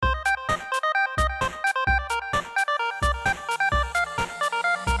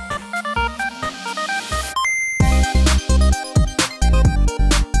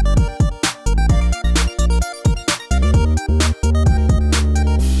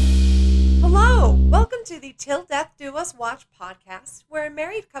the Till Death Do Us Watch podcast, where a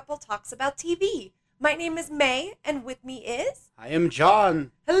married couple talks about TV. My name is May, and with me is... I am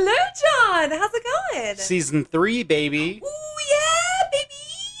John. Hello, John! How's it going? Season 3, baby. Ooh, yeah,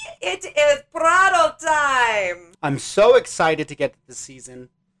 baby! It is Prado time! I'm so excited to get to this season.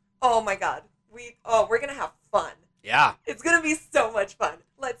 Oh my god. We're gonna have fun. Yeah. It's gonna be so much fun.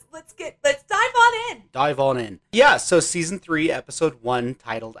 Let's dive on in. Dive on in. Yeah, so Season 3, Episode 1,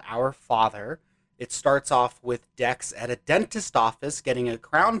 titled Our Father. It starts off with Dex at a dentist office getting a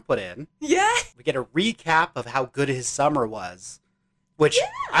crown put in. Yeah. We get a recap of how good his summer was. Which,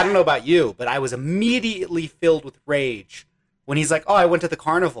 I don't know about you, but I was immediately filled with rage when he's like, oh, I went to the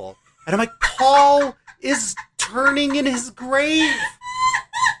carnival. And I'm like, Paul is turning in his grave.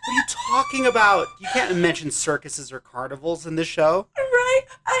 What are you talking about? You can't mention circuses or carnivals in this show. Right?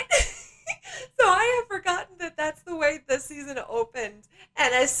 So I have forgotten that that's the way the season opened.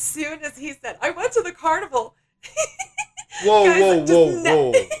 And as soon as he said, I went to the carnival. Whoa.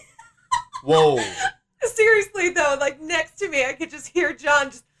 Whoa. Seriously, though, like next to me, I could just hear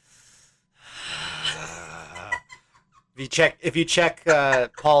John just... If you check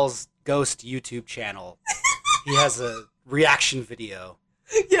Paul's Ghost YouTube channel, he has a reaction video.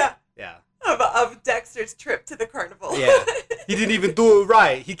 Yeah. Yeah. Of Dexter's trip to the carnival. Yeah. He didn't even do it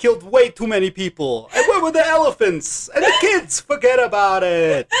right. He killed way too many people. And where were the elephants? And the kids? Forget about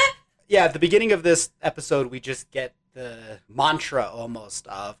it. Yeah, at the beginning of this episode, we just get the mantra almost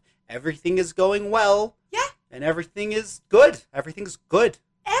of everything is going well. Yeah. And everything is good. Everything's good.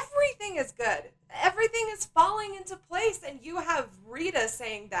 Everything is good. Everything is falling into place. And you have Rita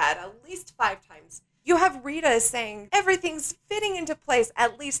saying that at least 5 times. You have Rita saying everything's fitting into place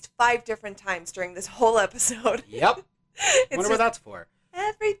at least 5 different times during this whole episode. Yep. Wonder what that's for.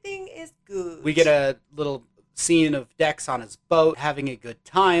 Everything is good. We get a little scene of Dex on his boat having a good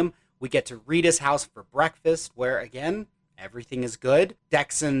time. We get to Rita's house for breakfast where, again, everything is good.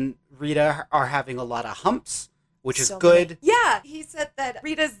 Dex and Rita are having a lot of humps, which is good. Yeah, he said that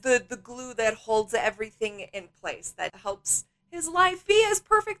Rita's the glue that holds everything in place, that helps his life be as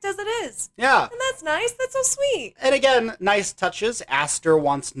perfect as it is. Yeah. And that's nice. That's so sweet. And again, nice touches. Aster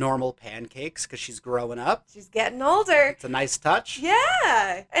wants normal pancakes because she's growing up. She's getting older. It's a nice touch.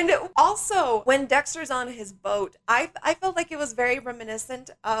 Yeah. And also, when Dexter's on his boat, I felt like it was very reminiscent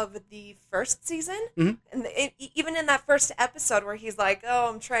of the first season. Mm-hmm. And even in that first episode where he's like, oh,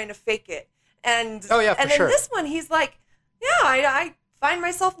 I'm trying to fake it. And, oh, yeah, for and sure. in this one, he's like, yeah, I find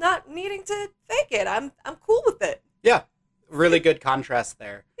myself not needing to fake it. I'm cool with it. Yeah. Really good contrast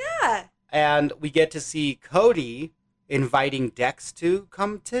there. Yeah. And we get to see Cody inviting Dex to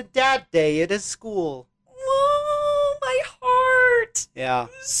come to Dad Day at his school. Oh, my heart. Yeah.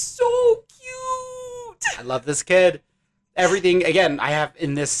 So cute. I love this kid. Everything, again, I have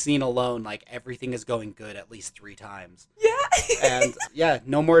in this scene alone, like everything is going good at least 3 times. Yeah. And yeah,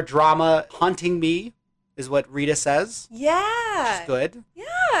 no more drama haunting me is what Rita says. Yeah. Which is good.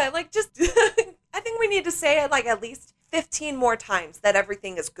 Yeah. Like just, I think we need to say it like at least 15 more times that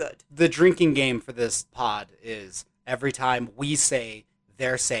everything is good. The drinking game for this pod is every time we say,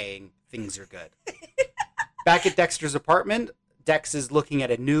 they're saying things are good. Back at Dexter's apartment, Dex is looking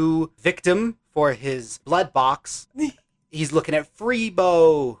at a new victim for his blood box. He's looking at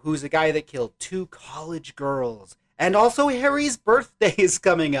Freebo, who's a guy that killed 2 college girls. And also Harry's birthday is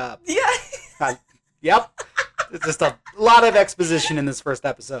coming up. Yeah. Yep. It's just a lot of exposition in this first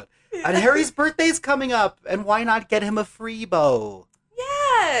episode. And Harry's birthday's coming up, and why not get him a Freebo?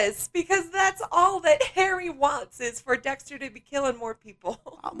 Yes, because that's all that Harry wants is for Dexter to be killing more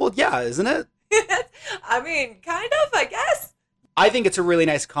people. Well, yeah, isn't it? I mean, kind of, I guess. I think it's a really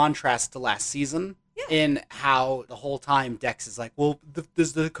nice contrast to last season in how the whole time Dex is like, well,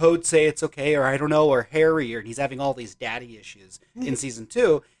 does the code say it's okay, or I don't know, or Harry, and he's having all these daddy issues in season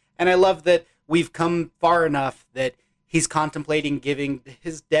 2. And I love that we've come far enough that he's contemplating giving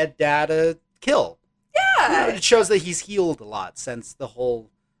his dead dad a kill. Yeah. It shows that he's healed a lot since the whole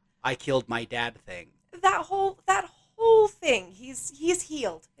I killed my dad thing. That whole thing. He's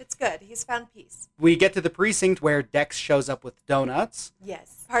healed. It's good. He's found peace. We get to the precinct where Dex shows up with donuts.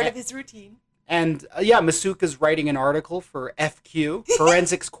 Yes. Part of his routine. And Masuka's writing an article for FQ,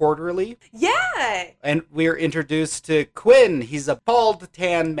 Forensics Quarterly. Yeah. And we're introduced to Quinn. He's a bald,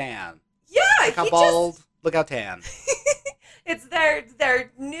 tan man. Yeah. Look how bald. Look how tan. It's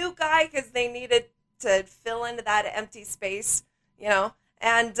their new guy because they needed to fill into that empty space, you know.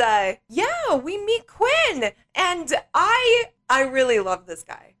 And we meet Quinn, and I really love this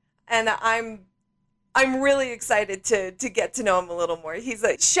guy, and I'm really excited to get to know him a little more. He's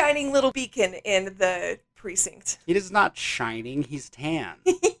a shining little beacon in the precinct. He is not shining. He's tan.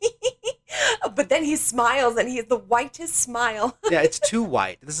 But But then he smiles, and he has the whitest smile. Yeah, it's too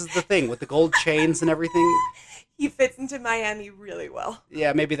white. This is the thing with the gold chains and everything. He fits into Miami really well.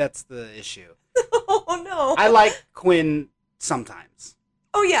 Yeah, maybe that's the issue. Oh, no. I like Quinn sometimes.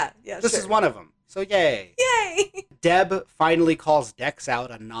 Oh, yeah. Yeah, This sure. is one of them. So yay. Yay. Deb finally calls Dex out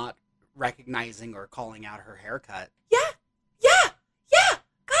on not recognizing or calling out her haircut. Yeah. Yeah. Yeah.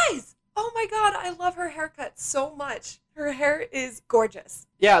 Guys. Oh, my God. I love her haircut so much. Her hair is gorgeous.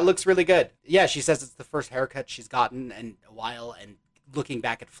 Yeah, it looks really good. Yeah, she says it's the first haircut she's gotten in a while, and looking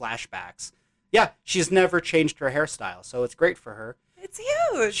back at flashbacks. Yeah, she's never changed her hairstyle, so it's great for her. It's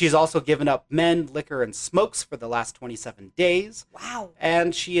huge. She's also given up men, liquor, and smokes for the last 27 days. Wow.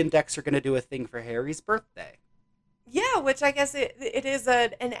 And she and Dex are going to do a thing for Harry's birthday. Yeah, which I guess it is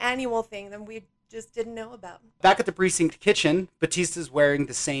an annual thing that we just didn't know about. Back at the precinct kitchen, Batista's wearing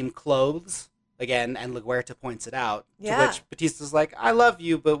the same clothes again, and LaGuerta points it out. Yeah. To which Batista's like, I love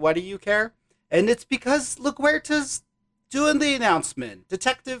you, but why do you care? And it's because LaGuerta's doing the announcement.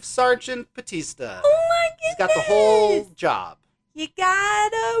 Detective Sergeant Batista. Oh my goodness. He's got the whole job. You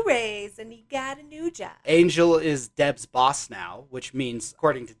got a raise and you got a new job. Angel is Deb's boss now, which means,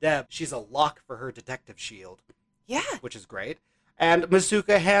 according to Deb, she's a lock for her detective shield, Yeah. which is great. And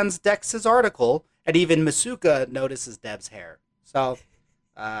Masuka hands Dex his article, and even Masuka notices Deb's hair. So,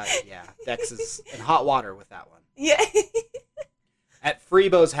 yeah, Dex is in hot water with that one. Yeah. At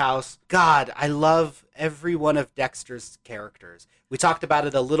Freebo's house, God, I love every one of Dexter's characters. We talked about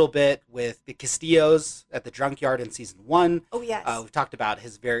it a little bit with the Castillos at the Drunk Yard in Season 1. Oh, yes. We've talked about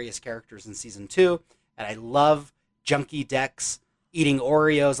his various characters in Season 2. And I love Junkie Dex eating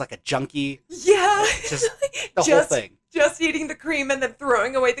Oreos like a junkie. Yeah. Just the whole thing. Just eating the cream and then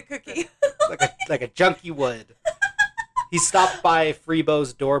throwing away the cookie. like a junkie would. He stopped by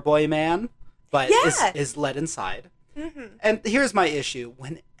Freebo's doorboy man, but Yeah. is let inside. Mm-hmm. And here's my issue.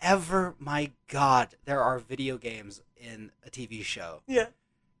 Whenever, my God, there are video games in a TV show, Yeah.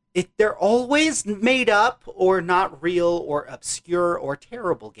 they're always made up or not real or obscure or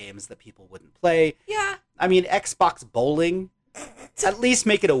terrible games that people wouldn't play. Yeah. I mean, Xbox Bowling, at least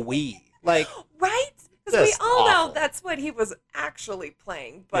make it a Wii. Like, Right? Because we Just all know awful. that's what he was actually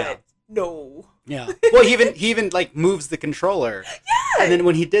playing, but Yeah. no. yeah. Well, he even like moves the controller. Yeah. And then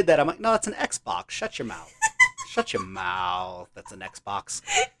when he did that, I'm like, no, it's an Xbox. Shut your mouth. Shut your mouth. That's an Xbox.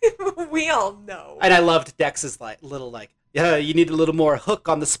 We all know. And I loved Dex's yeah, you need a little more hook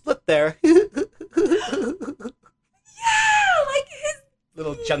on the split there. Yeah, like his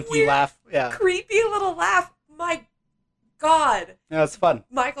Little junky weird, laugh. Yeah. creepy little laugh. My God. Yeah, it's fun.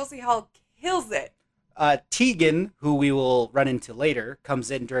 Michael C. Hall kills it. Tegan, who we will run into later, comes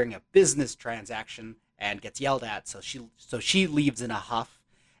in during a business transaction and gets yelled at, so she leaves in a huff.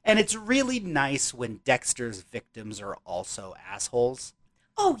 And it's really nice when Dexter's victims are also assholes.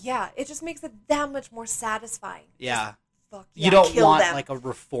 Oh, yeah. It just makes it that much more satisfying. Yeah. Just, fuck yeah, You don't kill want them. like a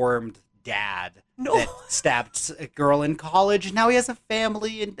reformed dad No. that stabbed a girl in college and now he has a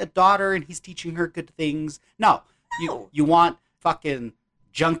family and a daughter and he's teaching her good things. No. No. You want fucking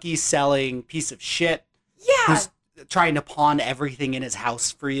junkie selling piece of shit Yeah. who's trying to pawn everything in his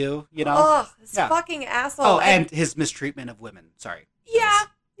house for you, you know? Ugh, this Yeah. fucking asshole. Oh, and his mistreatment of women. Sorry. Yeah.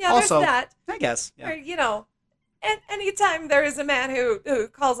 Yeah, Also- there's that. I guess. Or, Yeah. and anytime there is a man who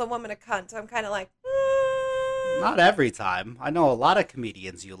calls a woman a cunt, I'm kind of like, Not every time. I know a lot of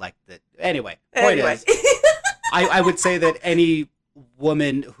comedians you like that. Anyway, point anyway. is, I would say that any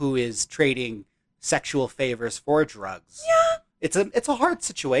woman who is trading sexual favors for drugs, it's a hard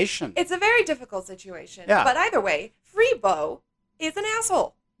situation. It's a very difficult situation. Yeah. But either way, Freebo is an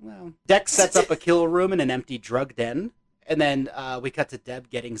asshole. Well, Dex sets up a kill room in an empty drug den, and then we cut to Deb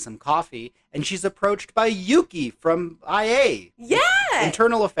getting some coffee, and she's approached by Yuki from IA, Yeah.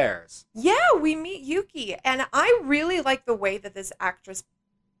 Internal Affairs. Yeah, we meet Yuki, and I really like the way that this actress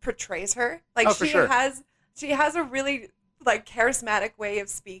portrays her. Like Oh, for sure. she has a really like charismatic way of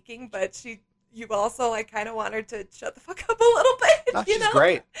speaking, but you also like kind of want her to shut the fuck up a little bit. Oh, you she's know?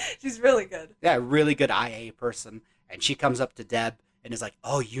 great. She's really good. Yeah, really good IA person. And she comes up to Deb and is like,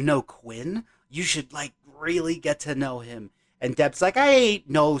 oh, you know Quinn? You should, like, really get to know him. And Deb's like, I ain't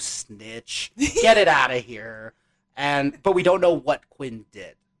no snitch. Get it out of here. But we don't know what Quinn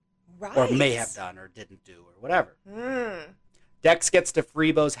did. Right. Or may have done or didn't do or whatever. Mm. Dex gets to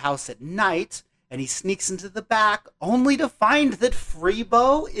Freebo's house at night, and he sneaks into the back, only to find that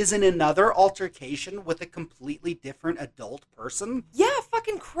Freebo is in another altercation with a completely different adult person. Yeah,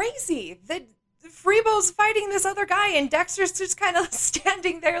 fucking crazy. That Freebo's fighting this other guy, and Dexter's just kind of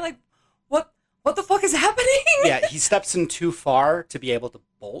standing there like, what the fuck is happening? Yeah, he steps in too far to be able to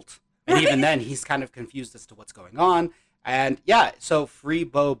bolt. And even then, he's kind of confused as to what's going on. And yeah, so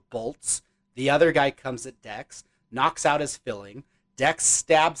Freebo bolts, The other guy comes at Dex, knocks out his filling. Dex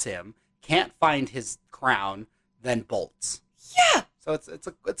stabs him, can't find his crown, then bolts. Yeah. So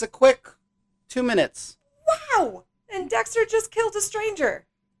it's a quick 2 minutes. Wow. And Dexter just killed a stranger.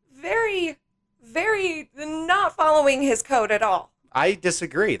 Very, very not following his code at all. I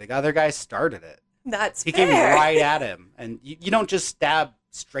disagree. The other guy started it. That's He fair. came right at him. And you don't just stab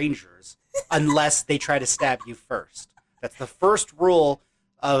strangers unless they try to stab you first. That's the first rule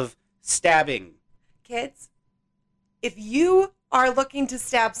of stabbing. Kids, if you are looking to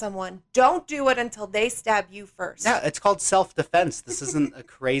stab someone, don't do it until they stab you first. Yeah, it's called self-defense. This isn't a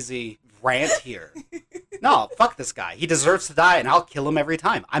crazy rant here. No, fuck this guy. He deserves to die, and I'll kill him every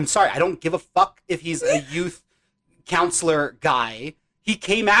time. I'm sorry. I don't give a fuck if he's a youth counselor guy. He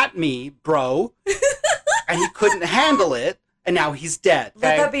came at me, bro, and he couldn't handle it, and now he's dead.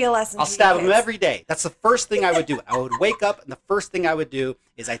 Let Okay? that be a lesson. I'll to you stab him kids. every day. That's the first thing I would do. I would wake up, and the first thing I would do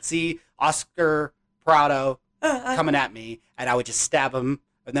is I'd see Oscar Prado coming at me, and I would just stab him,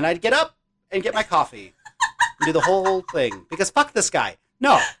 and then I'd get up and get my coffee and do the whole thing. Because fuck this guy.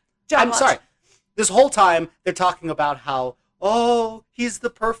 No, John I'm Watch. sorry. This whole time, they're talking about how, oh, he's the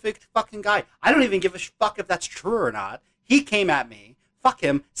perfect fucking guy. I don't even give a fuck if that's true or not. He came at me. Fuck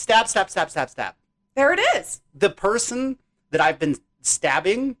him. Stab, stab, stab, stab, stab. There it is. The person that I've been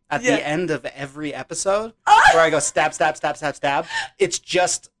stabbing at Yeah. the end of every episode, where I go stab, stab, stab, stab, stab, it's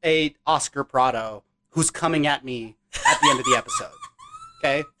just a Oscar Prado who's coming at me at the end of the episode.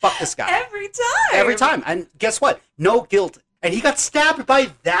 Okay? Fuck this guy. Every time. Every time. And guess what? No guilt. And he got stabbed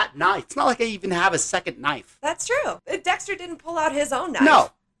by that knife. It's not like I even have a second knife. That's true. Dexter didn't pull out his own knife. No.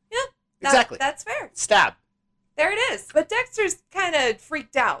 Yeah. Exactly. That's fair. Stab. There it is. But Dexter's kind of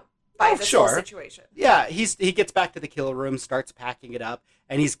freaked out by this whole situation. Yeah, he gets back to the kill room, starts packing it up,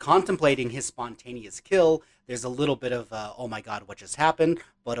 and he's contemplating his spontaneous kill. There's a little bit of, oh my god, what just happened,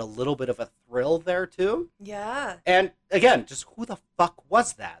 but a little bit of a thrill there too. Yeah. And again, just who the fuck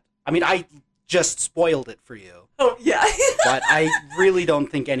was that? I mean, I just spoiled it for you, Oh, yeah. but I really don't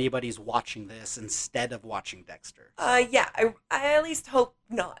think anybody's watching this instead of watching Dexter. Yeah, I at least hope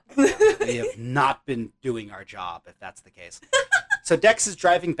not. We have not been doing our job, if that's the case. So Dex is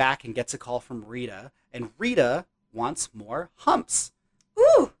driving back and gets a call from Rita, and Rita wants more humps.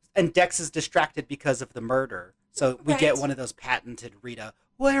 Ooh. And Dex is distracted because of the murder. So we get Right. one of those patented Rita,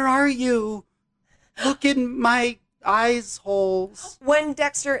 where are you? Look in my eyes holes. When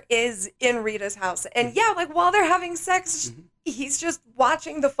Dexter is in Rita's house, and yeah, like while they're having sex, Mhm. he's just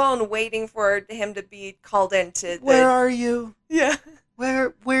watching the phone, waiting for him to be called into. Where are you? Yeah.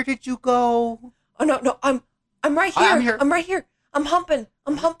 Where did you go? Oh no, I'm right here. I'm here. I'm right here. I'm humping.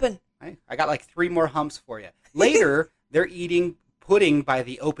 I got like 3 more humps for you. Later, they're eating pudding by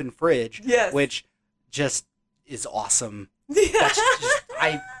the open fridge, Yes. which just is awesome. Yeah. That's just,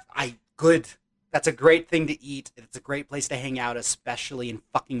 good. That's a great thing to eat. It's a great place to hang out, especially in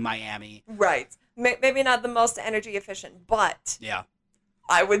fucking Miami. Right. Maybe not the most energy efficient, but Yeah.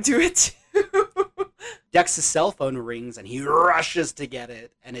 I would do it too. Dex's cell phone rings and he rushes to get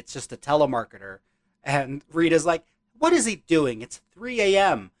it, and it's just a telemarketer. And Rita's like, what is he doing? It's 3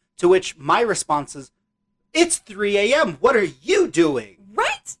 a.m. To which my response is, it's 3 a.m. What are you doing?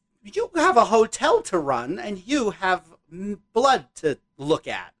 Right? You have a hotel to run, and you have blood to look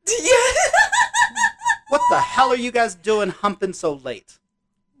at. Yeah. What the hell are you guys doing humping so late?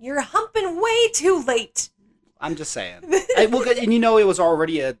 You're humping way too late. I'm just saying. And it was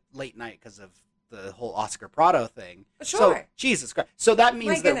already a late night because of the whole Oscar Prado thing. Sure. So, Jesus Christ. So that My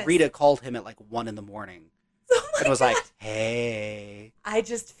means goodness. that Rita called him at like 1 in the morning Oh my and was God. like, hey. I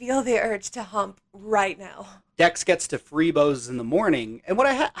just feel the urge to hump right now. Dex gets to Freebo's in the morning. And what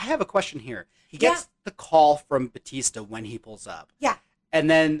I have a question here. He gets the call from Batista when he pulls up. Yeah.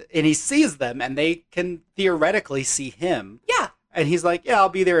 And he sees them, and they can theoretically see him. Yeah. And he's like, yeah, I'll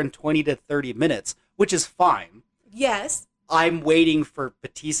be there in 20 to 30 minutes, which is fine. Yes. I'm waiting for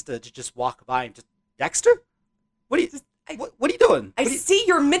Batista to just walk by and just, Dexter? What are you, what are you doing? I see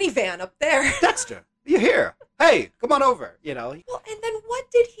your minivan up there. Dexter, you're here. Hey, come on over. Well, and then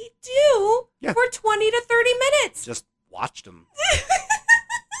what did he do Yeah. for 20 to 30 minutes? Just watched him.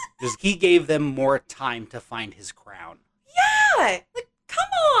 Just he gave them more time to find his crown. Yeah. Like, come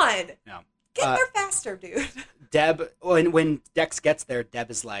on. No. Get there faster, dude. Deb, when Dex gets there, Deb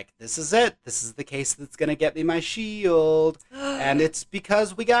is like, this is it. This is the case that's going to get me my shield. And it's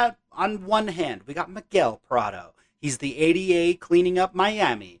because we got, on one hand, we got Miguel Prado. He's the ADA cleaning up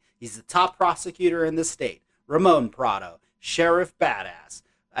Miami. He's the top prosecutor in the state. Ramon Prado, Sheriff Badass.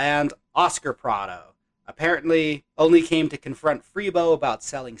 And Oscar Prado, apparently only came to confront Freebo about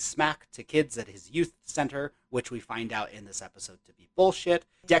selling smack to kids at his youth center, which we find out in this episode to be bullshit.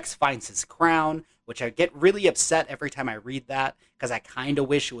 Dex finds his crown, which I get really upset every time I read that, because I kind of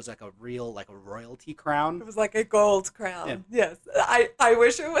wish it was like a real, like a royalty crown. It was like a gold crown. Yeah. Yes. I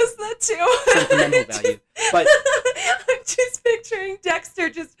wish it was that too. Sentimental value. But I'm just picturing Dexter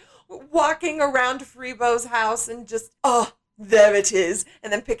just walking around Freebo's house and just, oh, there it is.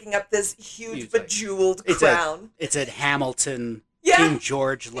 And then picking up this huge bejeweled crown. It's at Hamilton, Yeah. King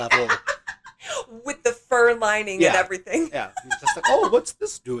George level. With the fur lining and everything. Yeah. He's just like, oh, what's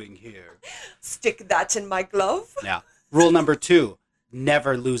this doing here? Stick that in my glove. Yeah. Rule number 2,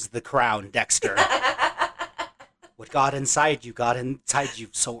 never lose the crown, Dexter. What got inside you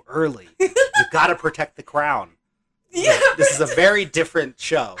so early. You gotta protect the crown. Yeah. This is a very different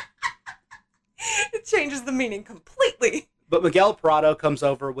show. It changes the meaning completely. But Miguel Prado comes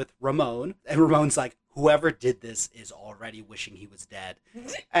over with Ramon, and Ramon's like, whoever did this is already wishing he was dead.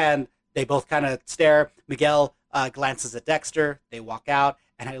 And they both kind of stare. Miguel glances at Dexter. They walk out,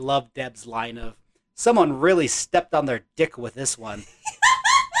 and I love Deb's line of, someone really stepped on their dick with this one.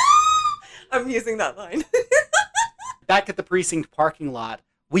 I'm using that line. Back at the precinct parking lot,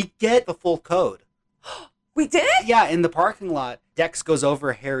 we get the full code. We did? Yeah, in the parking lot, Dex goes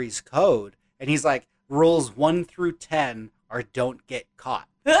over Harry's code, and he's like, rules 1 through 10 are don't get caught.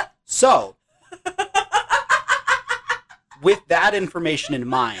 So, with that information in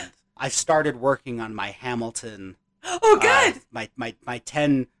mind, I started working on my Hamilton. Oh, good. My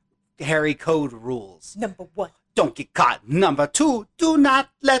 10 Harry code rules. Number 1. Don't get caught. Number 2, do not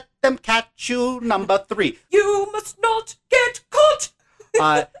let them catch you. Number 3, you must not get caught.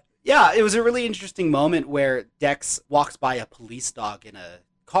 yeah, it was a really interesting moment where Dex walks by a police dog in a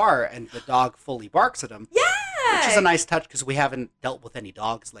car and the dog fully barks at him. Yeah. Which is a nice touch because we haven't dealt with any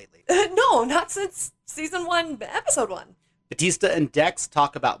dogs lately. No, not since season 1, episode 1. Batista and Dex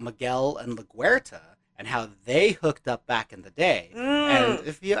talk about Miguel and LaGuerta and how they hooked up back in the day. And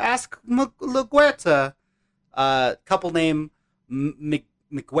if you ask LaGuerta, couple name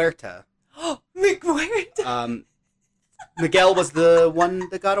Miguerta. Miguerta. Miguel was the one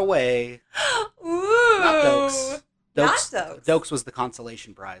that got away. Ooh. Not Dokes. Not Dokes. Dokes was the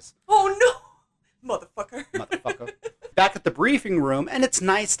consolation prize. Oh, no. Motherfucker. Back at the briefing room, and it's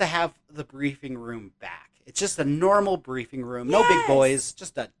nice to have the briefing room back. It's just a normal briefing room. No big boys.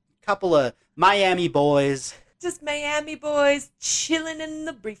 Just a couple of Miami boys. Just Miami boys chilling in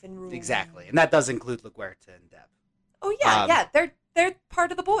the briefing room. Exactly. And that does include LaGuerta and Deb. Oh, yeah, yeah. They're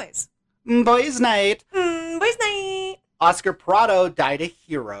part of the boys. Boys' night. Boys' night. Oscar Prado died a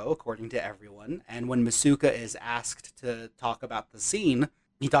hero, according to everyone. And when Masuka is asked to talk about the scene,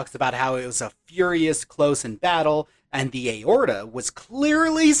 he talks about how it was a furious, close in battle, and the aorta was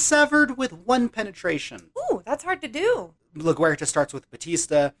clearly severed with 1 penetration. Ooh, that's hard to do. LaGuerta starts with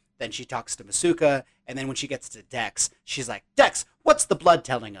Batista, then she talks to Masuka, and then when she gets to Dex, she's like, Dex, what's the blood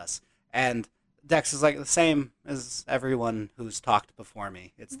telling us? And Dex is like, the same as everyone who's talked before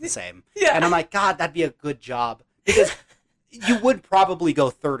me. It's the same. Yeah. And I'm like, God, that'd be a good job. Because you would probably go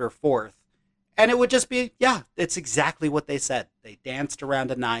 3rd or 4th. And it would just be, yeah, it's exactly what they said. They danced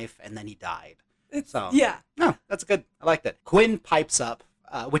around a knife, and then he died. Yeah. No, that's good. I liked it. Quinn pipes up,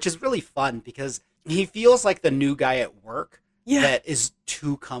 which is really fun because he feels like the new guy at work that is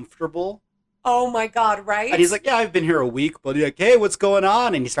too comfortable. Oh my God, right? And he's like, yeah, I've been here a week, but he's like, hey, what's going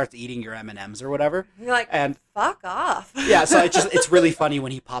on? And he starts eating your M&Ms or whatever. And you're like, and fuck off. Yeah, so it's really funny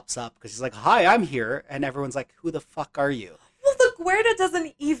when he pops up because he's like, hi, I'm here. And everyone's like, who the fuck are you? Well, LaGuerta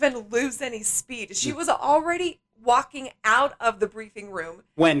doesn't even lose any speed. She was already walking out of the briefing room.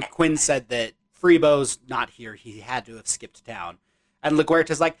 When Quinn said that Freebo's not here, he had to have skipped town. And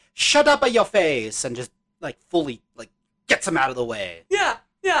LaGuerta's like, shut up at your face, and just, like, fully, like, gets him out of the way. Yeah.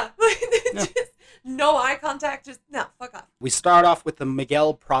 Just no eye contact, just, no, fuck off. We start off with the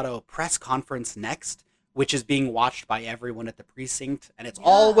Miguel Prado press conference next, which is being watched by everyone at the precinct, and it's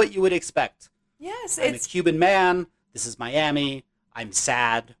all what you would expect. Yes, I'm a Cuban man, this is Miami, I'm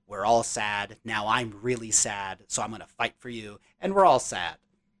sad, we're all sad, now I'm really sad, so I'm going to fight for you, and we're all sad.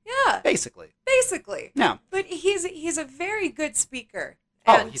 Yeah. Basically. Yeah. But he's a very good speaker.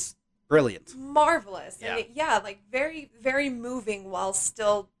 And he's brilliant. Marvelous. Yeah. And like very, very moving while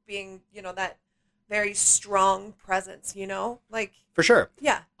still being, that very strong presence, Like, for sure.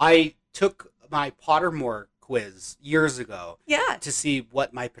 Yeah. I took my Pottermore quiz years ago to see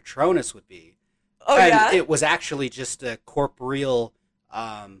what my Patronus would be. Oh, and yeah? it was actually just a corporeal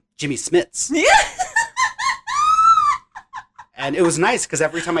Jimmy Smits. Yeah. And it was nice because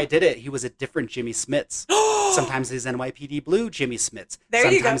every time I did it, he was a different Jimmy Smits. Sometimes he's NYPD Blue Jimmy Smits. There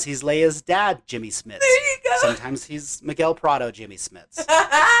you go. Sometimes he's Leia's dad, Jimmy Smits. There you go. Sometimes he's Miguel Prado, Jimmy Smits.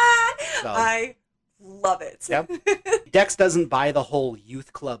 I love it. Yep. Dex doesn't buy the whole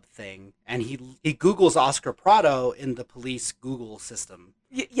youth club thing, and he Googles Oscar Prado in the police Google system.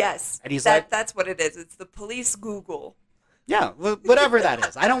 Yes. And he's like, that's what it is. It's the police Google. yeah, whatever that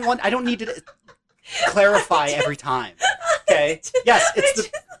is. I don't need to clarify every time. Okay? Yes,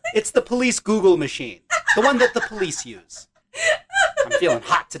 it's the police Google machine. The one that the police use. I'm feeling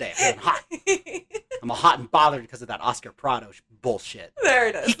hot today. I'm feeling hot. I'm hot and bothered because of that Oscar Prado bullshit. There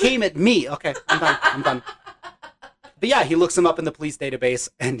it is. He came at me. Okay, I'm done. But yeah, he looks him up in the police database,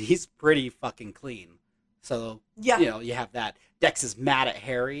 and he's pretty fucking clean. So, Yeah. you know, you have that. Dex is mad at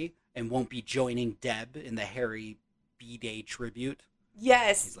Harry and won't be joining Deb in the Harry B-Day tribute.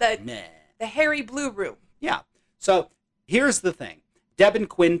 Yes. He's like, meh. The Harry Blue Room. Yeah. So here's the thing. Deb and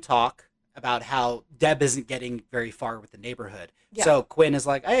Quinn talk about how Deb isn't getting very far with the neighborhood. Yeah. So Quinn is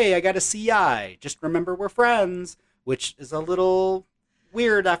like, hey, I got a CI. Just remember we're friends, which is a little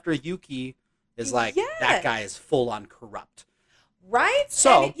weird after Yuki is like, Yeah. that guy is full on corrupt. Right?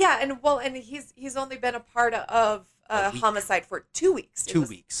 So- and he's only been a part of A week. Homicide for 2 weeks. It 2 was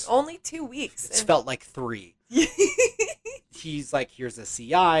weeks. Only 2 weeks. It's felt like 3. He's like, here's a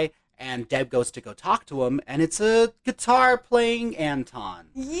CI, and Deb goes to go talk to him, and it's a guitar playing Anton.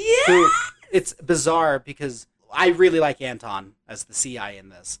 Yeah. Who, it's bizarre because I really like Anton as the CI in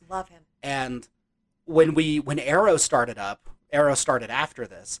this. Love him. And when Arrow started up, Arrow started after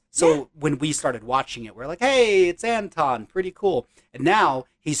this. So Yeah. when we started watching it, we're like, hey, it's Anton. Pretty cool. And now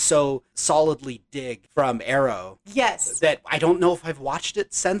he's so solidly dig from Arrow Yes. that I don't know if I've watched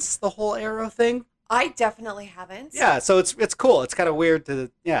it since the whole Arrow thing. I definitely haven't. Yeah, so it's cool. It's kind of weird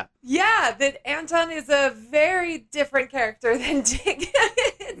to, yeah. Yeah, that Anton is a very different character than Dig.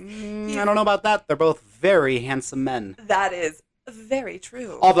 I don't know about that. They're both very handsome men. That is very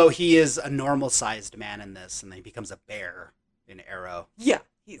true. Although he is a normal-sized man in this, and then he becomes a bear in Arrow, Yeah,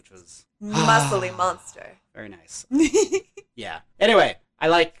 he's which was muscly monster. very nice. Yeah. Anyway, I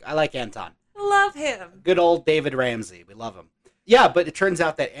like Anton. Love him. Good old David Ramsey. We love him. Yeah, but it turns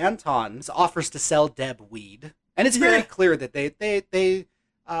out that Anton offers to sell Deb weed, and it's very Yeah. clear that they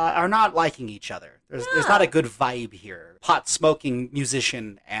are not liking each other. There's not a good vibe here. Pot smoking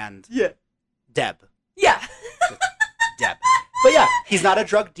musician and Yeah. Deb. Yeah. Deb. But yeah, he's not a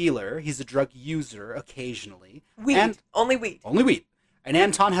drug dealer. He's a drug user occasionally. Weed. And Only weed. only weed. And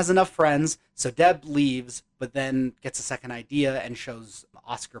Anton has enough friends, so Deb leaves, but then gets a second idea and shows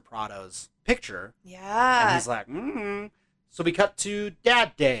Oscar Prado's picture. And Yeah. he's like, So we cut to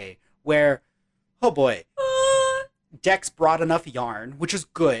Dad Day, where, oh boy, Dex brought enough yarn, which is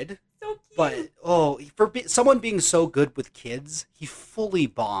good. So cute. But, for someone being so good with kids, he fully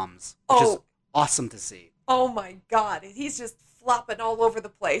bombs, which is Oh. awesome to see. Oh my God. He's just flopping all over the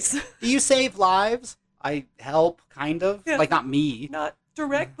place. Do you save lives? I help, kind of. Yeah. Like, not me. Not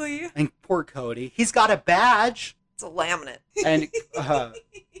directly. And poor Cody. He's got a badge. It's a laminate. And,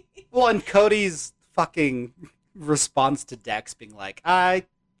 and Cody's fucking response to Dex being like, I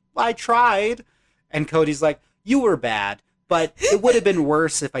tried. And Cody's like, you were bad, but it would have been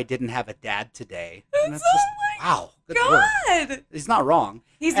worse if I didn't have a dad today. And it's just, wow, good work. God. He's not wrong.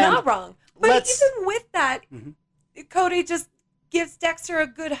 He's And not wrong. But let's- even with that, Mhm. Cody just gives Dexter a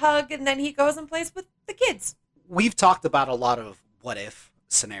good hug and then he goes and plays with the kids. We've talked about a lot of what if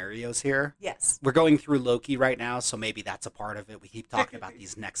scenarios here. Yes. We're going through Loki right now, so maybe that's a part of it. We keep talking about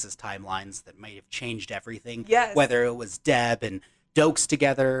these Nexus timelines that might have changed everything. Yes. Whether it was Deb and Dokes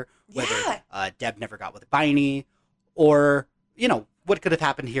together, whether Yeah. Deb never got with Biney, or, what could have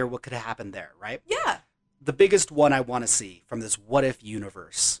happened here, what could have happened there, right? Yeah. The biggest one I want to see from this what if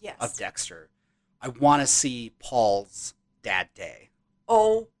universe Yes. of Dexter, I want to see Paul's Dad Day.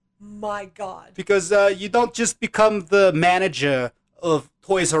 Oh my God. Because you don't just become the manager of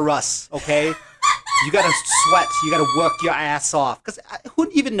Toys R Us, okay? You gotta sweat. You gotta work your ass off. Because who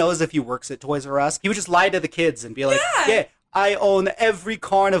even knows if he works at Toys R Us? He would just lie to the kids and be like, Yeah. I own every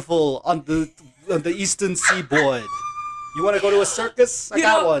carnival on the Eastern Seaboard. You want to go to a circus? I You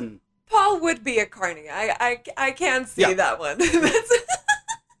got know- one. Paul would be a carny. I can see Yeah. that one. That's-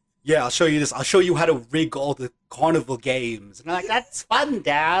 Yeah, I'll show you this. I'll show you how to rig all the carnival games. And I'm like, that's fun,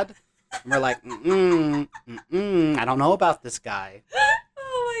 Dad. And we're like, I don't know about this guy.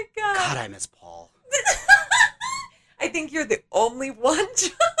 oh my God. God, I miss Paul. I think you're the only one.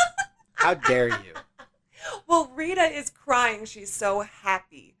 How dare you? Well, Rita is crying. She's so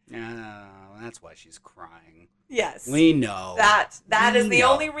happy. Yeah, that's why she's crying. Yes. We know. That is We the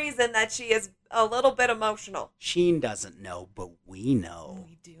know. only reason that she is a little bit emotional. Sheen doesn't know, but we know.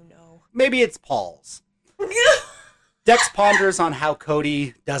 We do know. Maybe it's Paul's. Dex ponders on how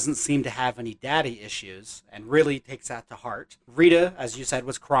Cody doesn't seem to have any daddy issues and really takes that to heart. Rita, as you said,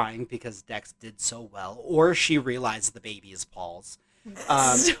 was crying because Dex did so well, or she realized the baby is Paul's. And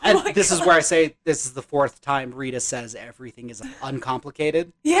my this is God. where I say this is the fourth time Rita says everything is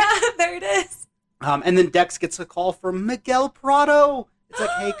uncomplicated. Yeah, there it is. And then Dex gets a call from Miguel Prado. It's like,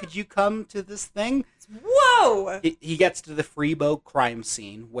 hey, could you come to this thing? Whoa. He gets to the Freebo crime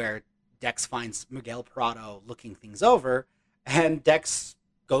scene where Dex finds Miguel Prado looking things over, and Dex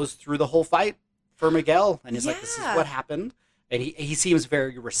goes through the whole fight for Miguel, and he's like, this is Yeah. what happened. And he seems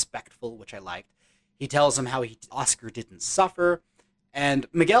very respectful, which I liked. He tells him how Oscar didn't suffer, and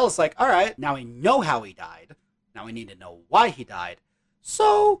Miguel is like, all right, now I know how he died. Now I need to know why he died.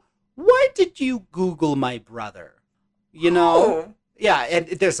 So, why did you Google my brother? You know? Oh. Yeah, and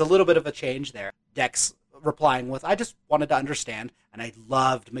there's a little bit of a change there. Dex replying with, I just wanted to understand. And I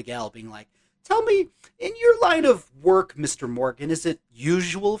loved Miguel being like, tell me, in your line of work, Mr. Morgan, is it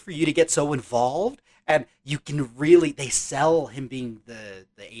usual for you to get so involved? And you can really, they sell him being the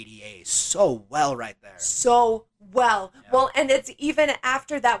ADA so well right there. So well. Yeah. Well, and it's even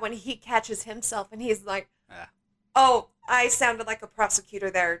after that when he catches himself and he's like, Yeah. oh, I sounded like a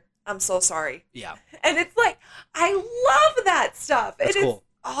prosecutor there. I'm so sorry. Yeah, And it's like, I love that stuff. that's It is, cool.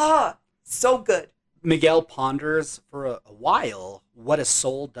 so good. Miguel ponders for a while what a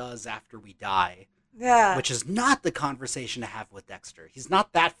soul does after we die, Yeah. which is not the conversation to have with Dexter. He's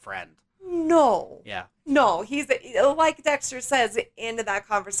not that friend. No. Yeah. No, he's like Dexter says in that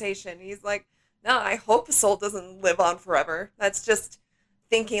conversation. He's like, no, I hope a soul doesn't live on forever. That's just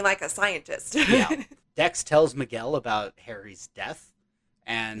thinking like a scientist. Yeah. Dex tells Miguel about Harry's death,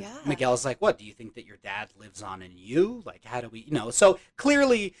 and Yeah. Miguel's like, what, do you think that your dad lives on in you? Like, how do we, so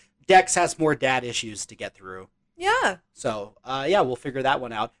clearly Dex has more dad issues to get through. Yeah. So, yeah, we'll figure that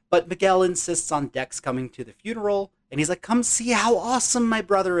one out. But Miguel insists on Dex coming to the funeral, and he's like, come see how awesome my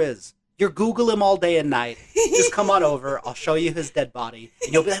brother is. You Google him all day and night. Just come on over. I'll show you his dead body.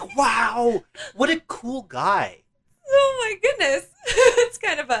 And you'll be like, wow, what a cool guy. Oh my goodness. It's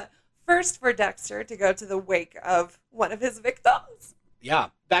kind of a first for Dexter to go to the wake of one of his victims. Yeah.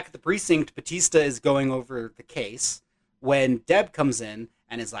 Back at the precinct, Batista is going over the case when Deb comes in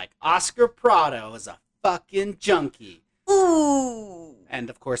and is like, Oscar Prado is a fucking junkie. Ooh. And,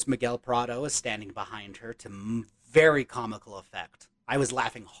 of course, Miguel Prado is standing behind her to very comical effect. I was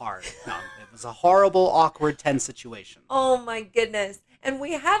laughing hard. No, it was a horrible, awkward, tense situation. Oh my goodness. And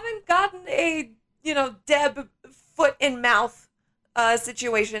we haven't gotten a, Deb foot in mouth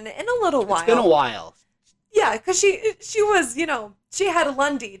situation in a little while. It's been a while. Yeah, because she was, she had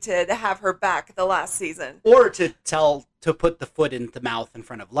Lundy to have her back the last season. Or to put the foot in the mouth in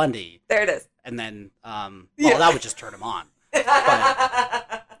front of Lundy. There it is. And then, Yeah. that would just turn him on.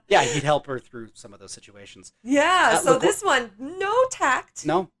 Yeah, he'd help her through some of those situations. Yeah, so look, this one, no tact.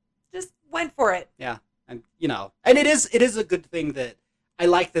 No, Just went for it. yeah, and and it is a good thing that I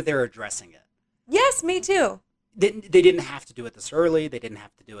like that they're addressing it. Yes, me too. They didn't have to do it this early. They didn't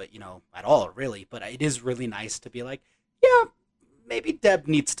have to do it, at all, really. But it is really nice to be like, yeah, maybe Deb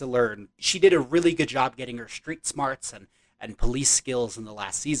needs to learn. She did a really good job getting her street smarts and police skills in the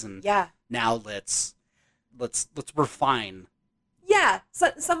last season. Yeah. Now let's refine. Yeah,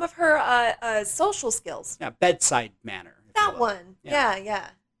 so, some of her social skills. Yeah, bedside manner. if you That will. one. Yeah. Yeah.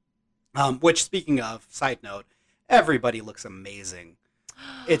 Which, speaking of, side note, everybody looks amazing.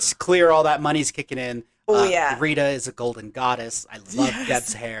 It's clear all that money's kicking in. Oh, yeah. Rita is a golden goddess. I love Yes.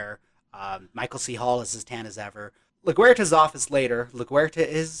 Deb's hair. Michael C. Hall is as tan as ever. LaGuerta's office later. LaGuerta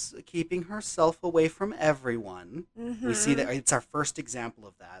is keeping herself away from everyone. We see that it's our first example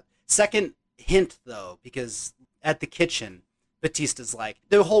of that. Second hint, though, because at the kitchen, Batista's like,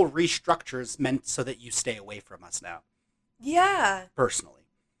 the whole restructure is meant so that you stay away from us now, Yeah. personally.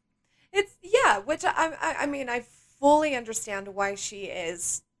 Which I mean, I fully understand why she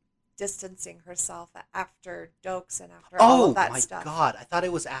is distancing herself after Dokes and after all of that my stuff. God. I thought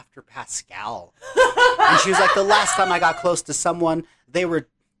it was after Pascal. And she was like, the last time I got close to someone, they were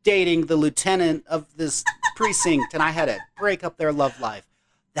dating the lieutenant of this precinct, and I had to break up their love life.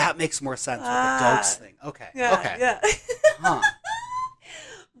 That makes more sense with the Dokes thing. Okay. Yeah, okay. yeah. Huh.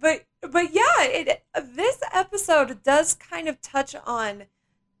 But yeah, this episode does kind of touch on,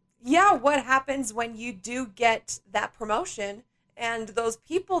 what happens when you do get that promotion and those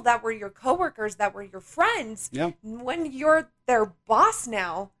people that were your coworkers, that were your friends, Yeah. when you're their boss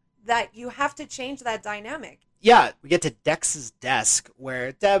now, that you have to change that dynamic. yeah, we get to Dex's desk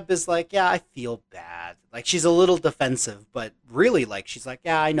where Deb is like, yeah, I feel bad. Like, she's a little defensive, but really, like, she's like,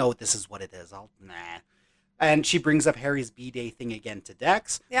 yeah, I know this is what it is. Nah. And she brings up Harry's B-Day thing again to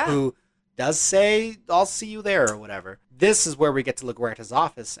Dex, Yeah. who does say, I'll see you there, or whatever. This is where we get to LaGuerta's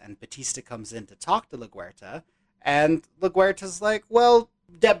office, and Batista comes in to talk to LaGuerta, and LaGuerta's like, well,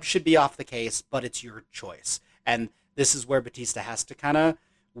 Deb should be off the case, but it's your choice. And this is where Batista has to kind of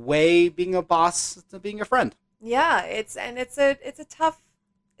weigh being a boss to being a friend. Yeah, it's a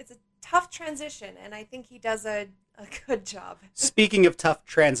tough transition, and I think he does a good job. Speaking of tough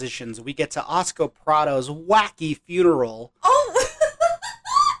transitions, we get to Oscar Prado's wacky funeral. Oh,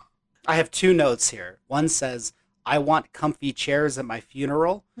 I have 2 notes here. One says, I want comfy chairs at my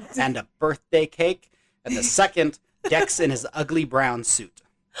funeral and a birthday cake. And the second, Dex in his ugly brown suit.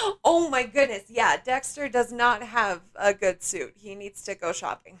 oh my goodness! Yeah, Dexter does not have a good suit. He needs to go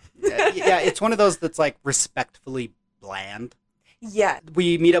shopping. Yeah, it's one of those that's like respectfully bland. Yeah,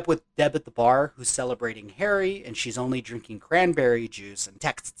 We meet up with Deb at the bar, who's celebrating Harry, and she's only drinking cranberry juice, and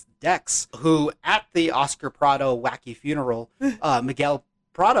texts Dex, who at the Oscar Prado wacky funeral, Miguel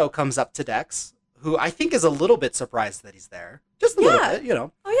Prado comes up to Dex, who I think is a little bit surprised that he's there. Just a little Yeah. bit, you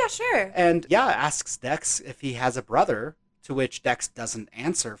know. Oh yeah, sure. And yeah, asks Dex if he has a brother, to which Dex doesn't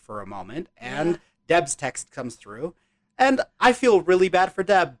answer for a moment, and Yeah. Deb's text comes through, and I feel really bad for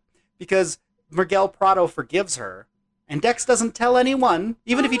Deb, because Miguel Prado forgives her, and Dex doesn't tell anyone,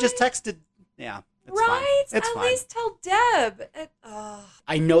 even if he just texted. Yeah, it's Right? fine. It's At fine. least tell Deb.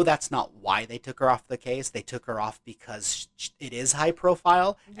 I know that's not why they took her off the case. They took her off because it is high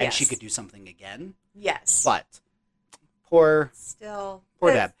profile, and she Yes. could do something again. Yes. But poor Still. Poor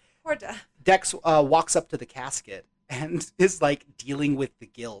it's- Deb. Poor Deb. Dex walks up to the casket and is like dealing with the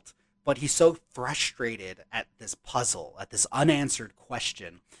guilt, but he's so frustrated at this puzzle, at this unanswered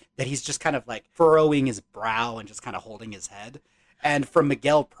question, that he's just kind of like furrowing his brow and just kind of holding his head. And from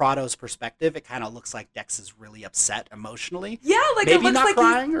Miguel Prado's perspective, it kind of looks like Dex is really upset emotionally. Yeah, like it Maybe looks not like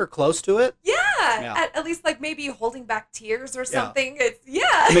crying or close to it. Yeah, Yeah. At least like maybe holding back tears or something. It's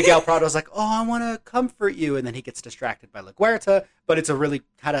Miguel Prado's like, oh, I want to comfort you. And then he gets distracted by LaGuerta. But it's a really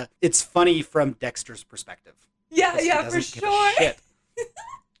kind of, it's funny from Dexter's perspective. Yeah, 'Cause he yeah, for doesn't give a sure. shit.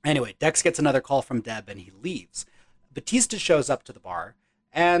 Anyway, Dex gets another call from Deb and he leaves. Batista shows up to the bar.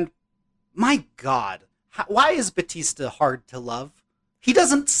 And my God, why is Batista hard to love? He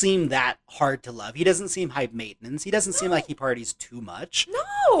doesn't seem that hard to love. He doesn't seem high maintenance. He doesn't seem like he parties too much.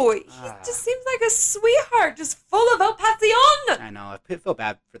 No, he Ah. just seems like a sweetheart, just full of el pasión. I know, I feel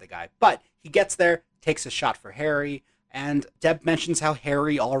bad for the guy. But he gets there, takes a shot for Harry, and Deb mentions how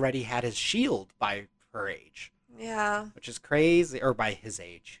Harry already had his shield by her age, Yeah, which is crazy, or by his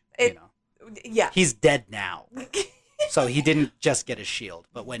age, It- you know. yeah. He's dead now, so he didn't just get his shield,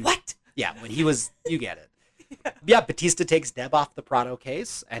 but when What? yeah, when he was, you get it. Yeah, Batista takes Deb off the Prado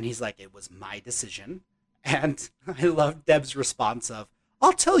case, and he's like, it was my decision. And I love Deb's response of,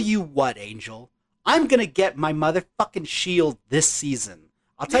 I'll tell you what, Angel, I'm going to get my motherfucking shield this season.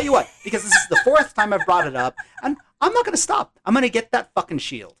 I'll tell you what, because this is the 4th time I've brought it up, and I'm not going to stop. I'm going to get that fucking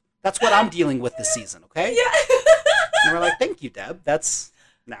shield. That's what I'm dealing with this season, okay? Yeah. And we're like, thank you, Deb. That's,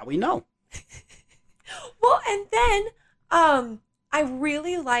 now we know. Well, and then I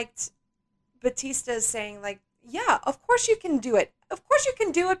really liked Batista saying like, yeah, of course you can do it. Of course you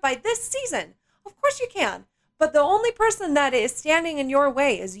can do it by this season. Of course you can. But the only person that is standing in your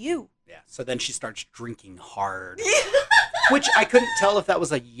way is you. Yeah, so then she starts drinking hard, which I couldn't tell if that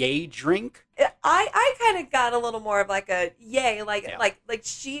was a yay drink. I kind of got a little more of like a yay, like Yeah. like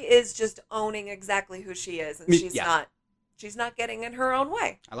she is just owning exactly who she is, and Yeah. she's not getting in her own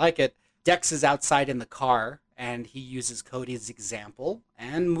way. I like it. Dex is outside in the car, and he uses Cody's example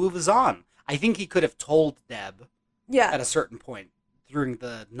and moves on. I think he could have told Deb Yeah, at a certain point during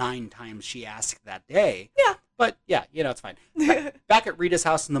the 9 times she asked that day. Yeah. But yeah, it's fine. Back at Rita's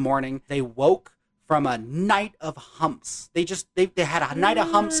house in the morning, they woke from a night of humps. They had a night of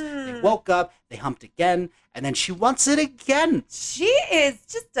humps. They woke up, they humped again, and then she wants it again. she is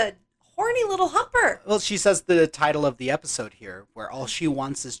just a horny little humper. Well, she says the title of the episode here, where all she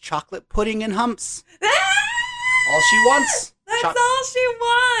wants is chocolate pudding and humps. All she wants. That's Choc- all she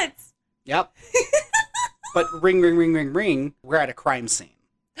wants. Yep. But ring, ring, ring, ring, ring, we're at a crime scene.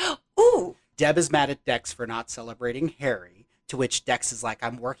 Ooh. Deb is mad at Dex for not celebrating Harry, to which Dex is like,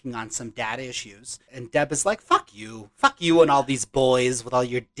 I'm working on some dad issues. And Deb is like, fuck you and all these boys with all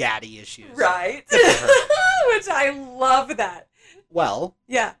your daddy issues. Right. Good for her. Which I love that. Well,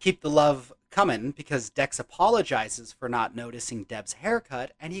 Yeah. keep the love coming, because Dex apologizes for not noticing Deb's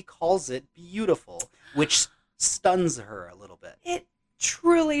haircut, and he calls it beautiful, which stuns her a little bit. It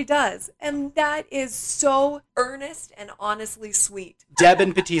truly does. And that is so earnest and honestly sweet. Deb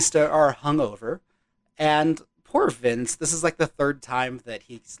and Batista are hungover, and poor Vince, this is like the third time that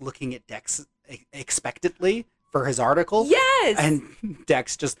he's looking at Dex expectantly for his article. Yes. And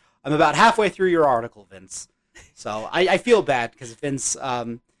Dex just, I'm about halfway through your article, Vince. So I feel bad because Vince,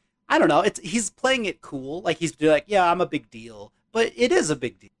 I don't know, he's playing it cool. Like he's like, yeah, I'm a big deal. But it is a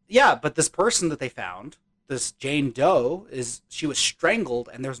big deal. Yeah, but this person that they found, this Jane Doe, she was strangled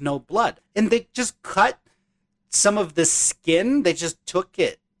and there's no blood. And they just cut some of the skin. They just took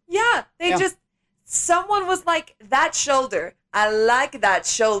it. Yeah, someone was like, that shoulder. I like that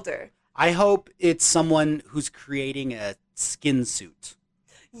shoulder. I hope it's someone who's creating a skin suit.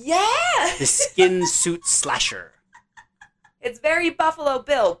 Yeah. The skin suit slasher. It's very Buffalo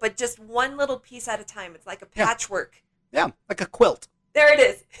Bill, but just one little piece at a time. It's like a patchwork. Yeah, like a quilt. There it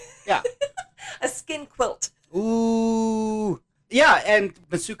is. Yeah. A skin quilt. Ooh. Yeah, and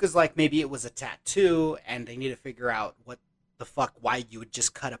Masuka's like, maybe it was a tattoo, and they need to figure out why you would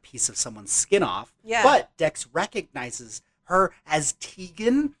just cut a piece of someone's skin off. Yeah. But Dex recognizes her as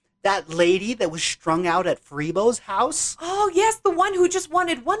Tegan, that lady that was strung out at Freebo's house. Oh, yes, the one who just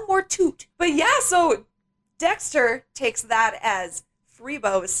wanted one more toot. But yeah, so Dexter takes that as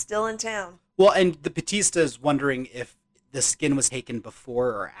Freebo is still in town. Well, and the Batista is wondering if the skin was taken before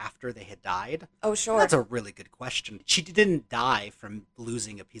or after they had died. Oh, sure. That's a really good question. She didn't die from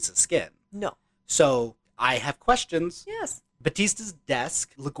losing a piece of skin. No. So I have questions. Yes. Batista's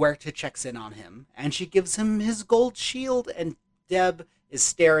desk, LaGuerta checks in on him, and she gives him his gold shield, and Deb is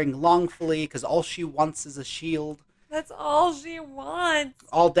staring longfully because all she wants is a shield. That's all she wants.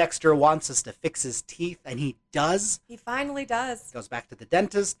 All Dexter wants is to fix his teeth, and he does. He finally does. Goes back to the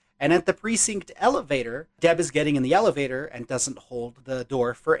dentist, and at the precinct elevator, Deb is getting in the elevator and doesn't hold the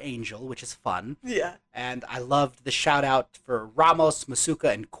door for Angel, which is fun. Yeah. And I loved the shout out for Ramos,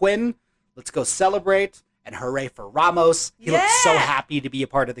 Masuka, and Quinn. Let's go celebrate, and hooray for Ramos. He looks so happy to be a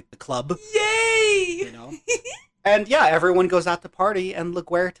part of the club. Yay! You know? And yeah, everyone goes out to party, and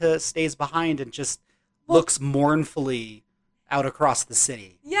LaGuerta stays behind and just looks mournfully out across the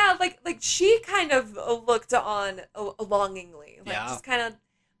city. Yeah, like she kind of looked on longingly. Like just kind of,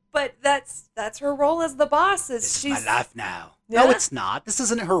 but that's her role as the boss. This is my life now. Yeah. No, it's not. This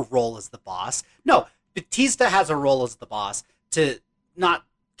isn't her role as the boss. No, Batista has a role as the boss to not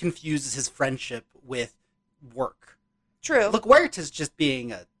confuse his friendship with work. True. LaGuerta's just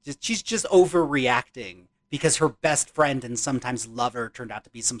being she's just overreacting because her best friend and sometimes lover turned out to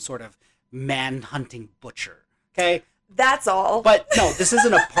be some sort of man-hunting butcher. Okay? That's all. But no, this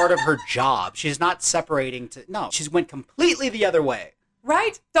isn't a part of her job. She's not separating no, she's went completely the other way.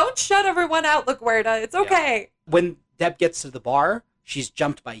 Right? Don't shut everyone out, LaGuerta. It's okay. Yeah. When Deb gets to the bar, she's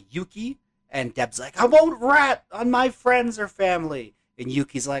jumped by Yuki, and Deb's like, I won't rat on my friends or family. And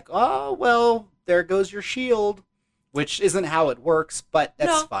Yuki's like, oh, well, there goes your shield, which isn't how it works, but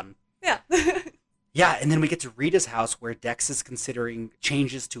that's fun. Yeah. Yeah, and then we get to Rita's house where Dex is considering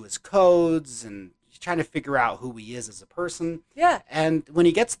changes to his codes and he's trying to figure out who he is as a person. Yeah. And when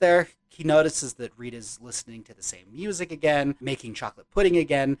he gets there, he notices that Rita's listening to the same music again, making chocolate pudding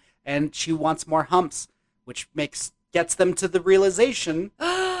again, and she wants more humps, which gets them to the realization.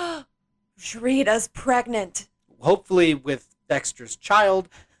 Rita's pregnant. Hopefully with Dexter's child.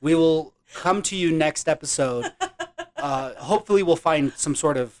 We will come to you next episode. Hopefully we'll find some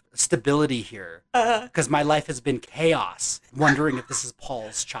sort of stability here, because my life has been chaos, wondering if this is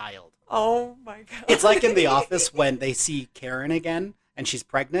Paul's child. Oh my god. It's like in The Office when they see Karen again and she's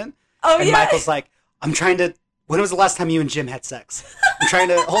pregnant. Oh, and yeah. Michael's like, when was the last time you and Jim had sex?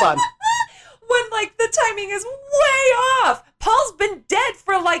 Hold on. When like the timing is way off. Paul's been dead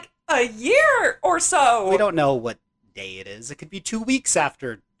for like a year or so. We don't know what day it is. It could be 2 weeks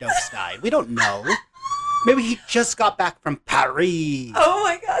after Dose died. We don't know. Maybe he just got back from Paris. Oh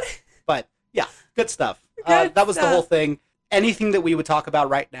my god. But yeah, good stuff. Good that was stuff. the whole thing. Anything that we would talk about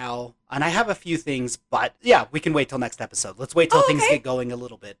right now, and I have a few things, but yeah, we can wait till next episode. Let's wait till things get going a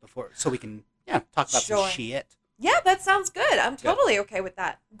little bit so we can talk about some shit. Yeah, that sounds good. I'm totally okay with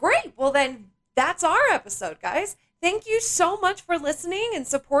that. Great. Well then, that's our episode, guys. Thank you so much for listening and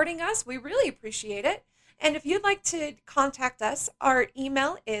supporting us. We really appreciate it. And if you'd like to contact us, our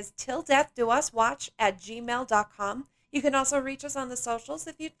email is tilldeathdouswatch@gmail.com. You can also reach us on the socials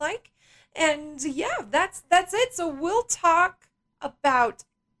if you'd like. And yeah, that's it. So we'll talk about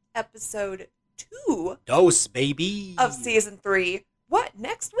episode 2 Dose, baby. of season 3. What,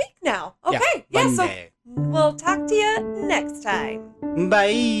 next week now? Okay. Yeah, So Monday. we'll talk to you next time.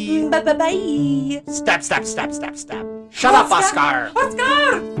 Bye. Bye. Stab. Shut up, Oscar.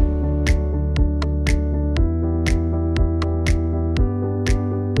 Oscar!